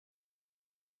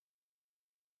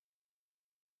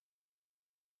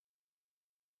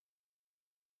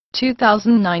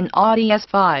2009 Audi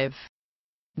S5.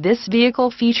 This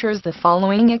vehicle features the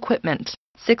following equipment: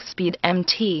 6-speed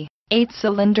MT,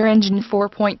 8-cylinder engine,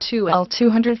 4.2L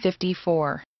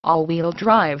 254, all-wheel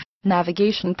drive,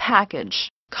 navigation package,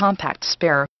 compact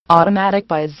spare, automatic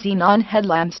bi-xenon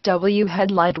headlamps, W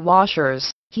headlight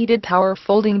washers, heated power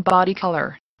folding body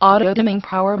color, auto-dimming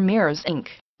power mirrors,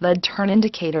 LED turn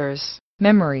indicators,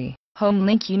 memory, home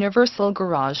link, universal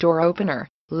garage door opener,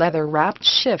 leather-wrapped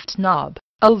shift knob,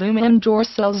 aluminum door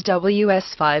sills,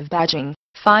 WS5 badging,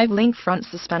 5-link front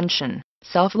suspension,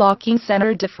 self-locking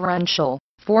center differential,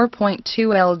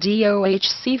 4.2L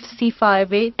DOHC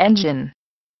C58 engine,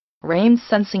 rain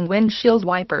sensing windshield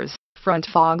wipers, front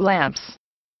fog lamps,